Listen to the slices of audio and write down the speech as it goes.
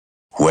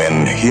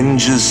When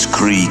hinges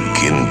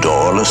creak in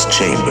doorless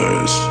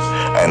chambers,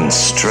 and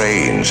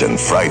strange and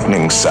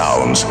frightening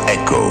sounds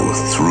echo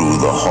through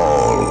the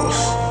halls,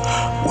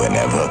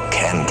 whenever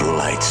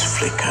candlelights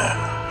flicker,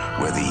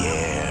 where the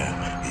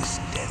air is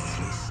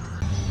deathly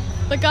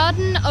still. The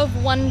Garden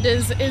of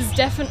Wonders is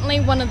definitely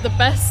one of the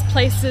best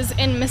places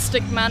in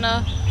Mystic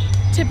Manor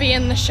to be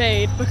in the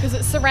shade because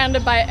it's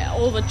surrounded by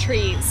all the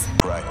trees.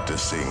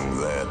 Practicing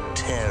their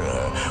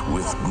terror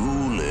with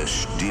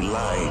ghoulish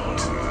delight.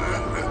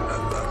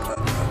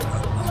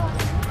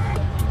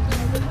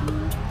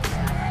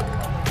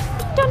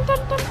 Dun, dun,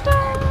 dun,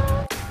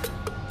 dun.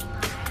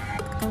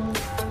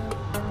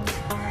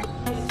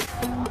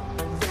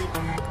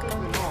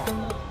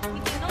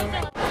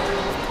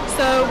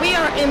 So we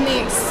are in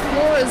the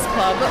Explorers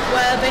Club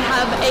where they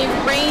have a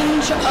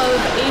range of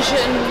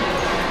Asian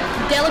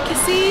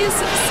delicacies.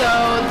 So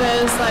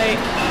there's like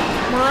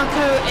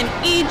Morocco and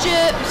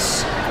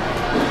Egypt,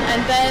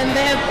 and then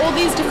they have all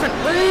these different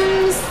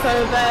rooms.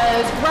 So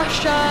there's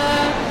Russia,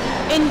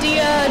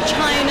 India,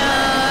 China,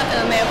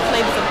 and they have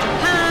flavors of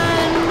Japan,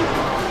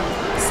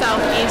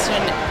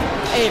 Southeastern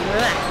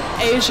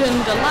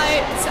Asian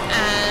delights,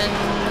 and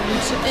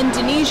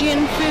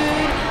Indonesian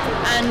food.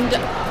 And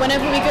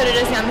whenever we go to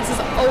Disneyland, this is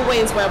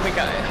always where we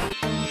go.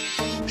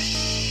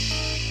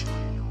 Shh.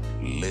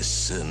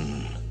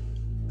 Listen.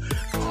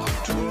 Our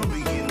tour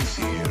begins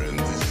here in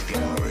this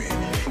gallery,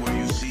 where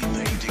you see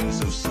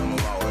paintings of some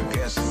of our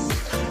guests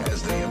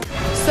as they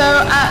appear.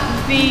 So at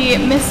the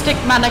Mystic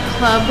Manor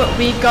Club,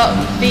 we got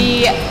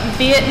the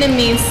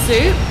Vietnamese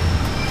soup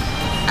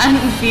and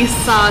the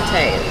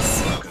satay.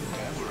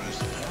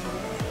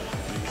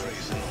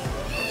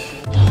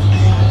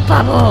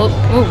 Bubble!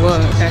 Oh, whoa,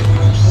 okay.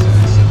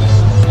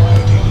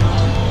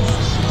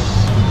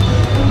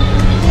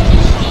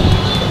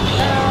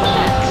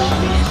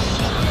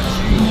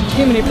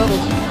 Too many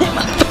bubbles in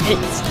my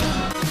face.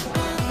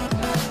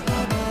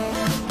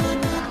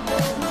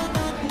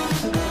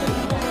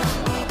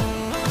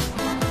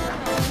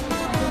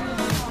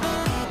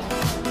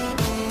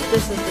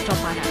 This is the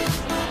top I have.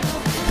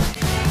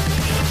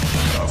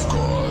 Of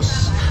course,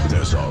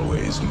 there's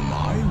always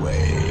my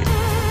way.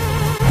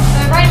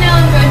 So right now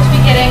I'm going to be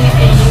getting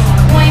a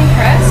coin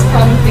press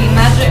from the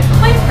Magic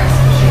Coin Press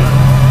machine.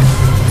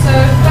 So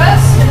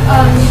first,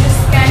 you just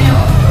scan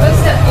your first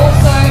step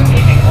also.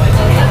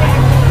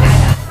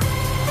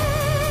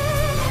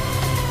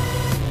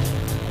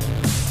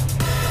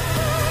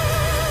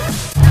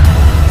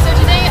 So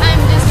today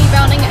I'm Disney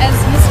bounding as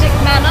Mystic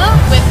Manor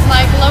with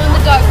my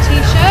glow-in-the-dark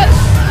t-shirt,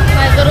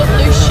 my little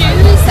blue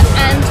shoes,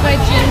 and my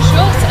jean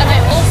shorts, and I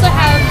also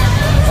have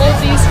all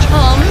these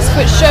charms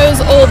which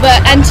shows all the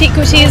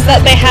antiquities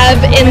that they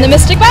have in the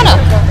Mystic Manor.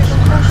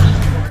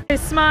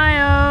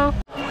 Smile!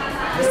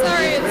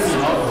 Sorry, it's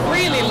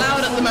really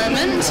loud at the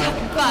moment,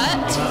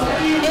 but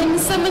in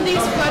some of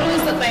these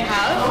photos that they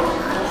have,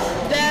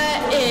 there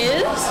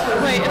is,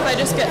 wait, if I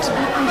just get to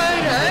the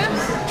photo,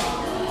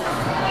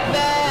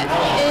 there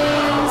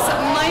is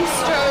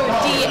Maestro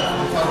D.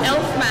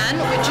 Elfman,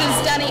 which is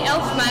Danny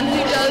Elfman,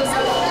 who does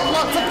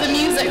lots of the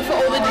music for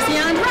all the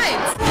Disneyland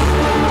rides.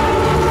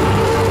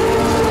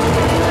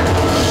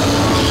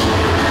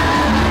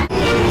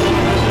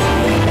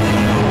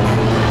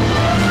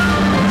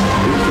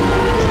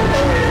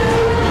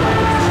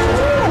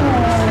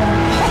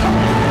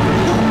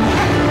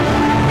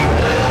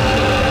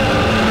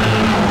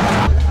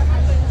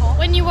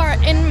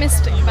 In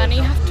Mystic Manor,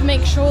 you have to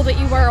make sure that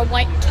you wear a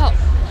white top,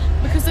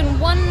 because in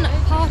one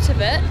part of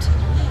it,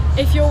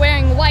 if you're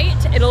wearing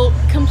white, it'll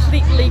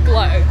completely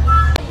glow.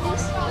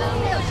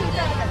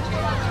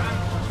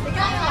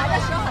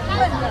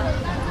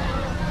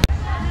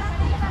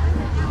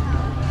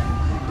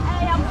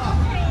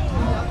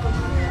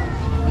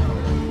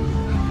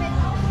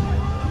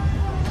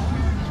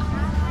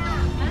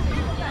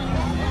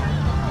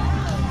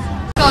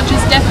 Gulch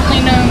is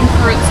definitely known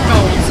for its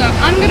gold, so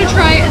I'm going to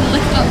try and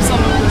lift up some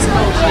of this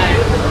gold today,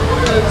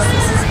 because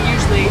this is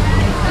usually,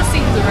 this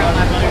seems around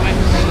that anyway.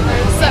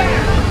 So,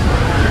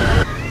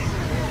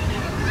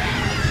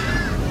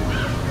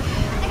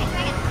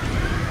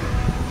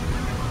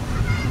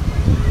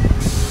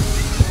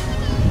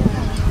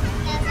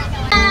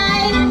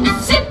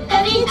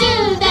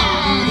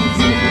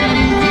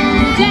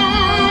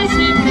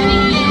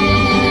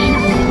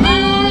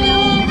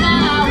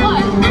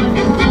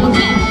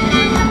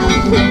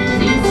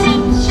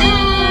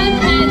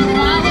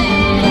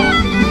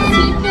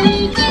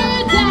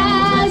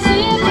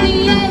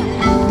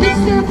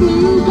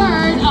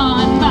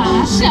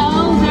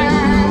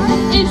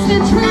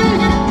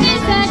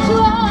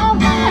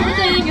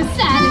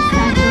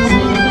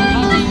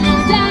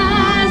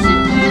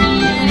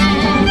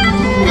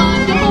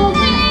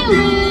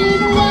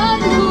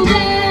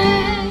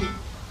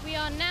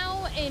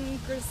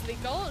 GRIZZLY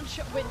Gulch,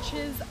 which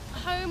is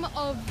home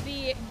of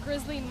the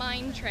Grizzly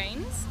mine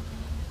trains,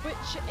 which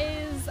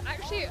is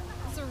actually,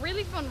 it's a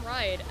really fun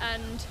ride,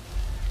 and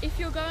if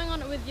you're going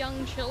on it with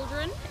young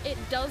children, it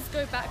does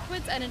go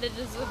backwards and it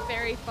is a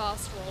very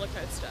fast roller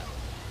coaster.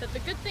 But the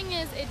good thing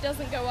is it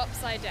doesn't go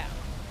upside down.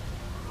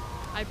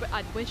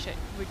 I'd wish it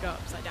would go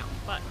upside down,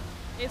 but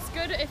it's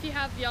good if you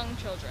have young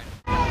children.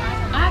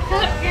 I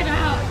can't get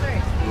out!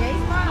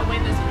 Oh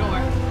wait, there's a door.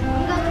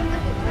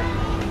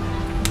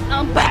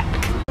 I'm back!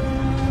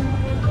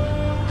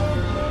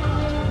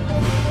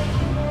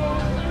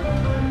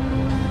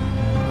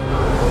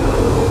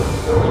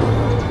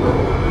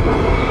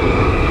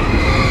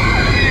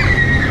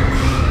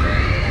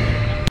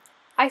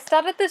 I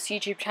started this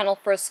YouTube channel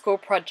for a school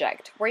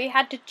project where you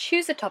had to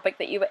choose a topic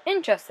that you were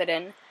interested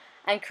in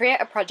and create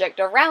a project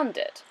around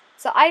it.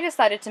 So I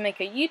decided to make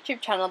a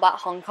YouTube channel about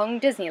Hong Kong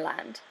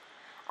Disneyland.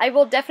 I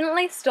will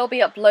definitely still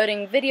be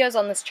uploading videos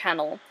on this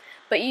channel,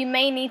 but you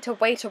may need to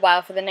wait a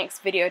while for the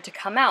next video to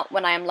come out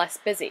when I am less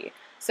busy,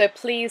 so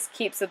please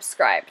keep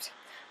subscribed.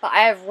 But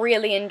I have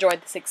really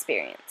enjoyed this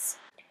experience.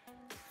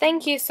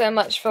 Thank you so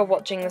much for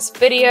watching this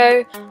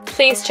video.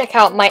 Please check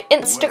out my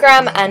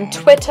Instagram and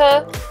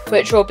Twitter,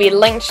 which will be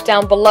linked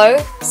down below.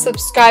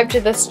 Subscribe to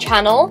this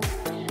channel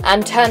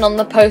and turn on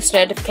the post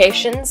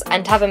notifications,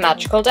 and have a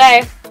magical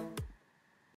day.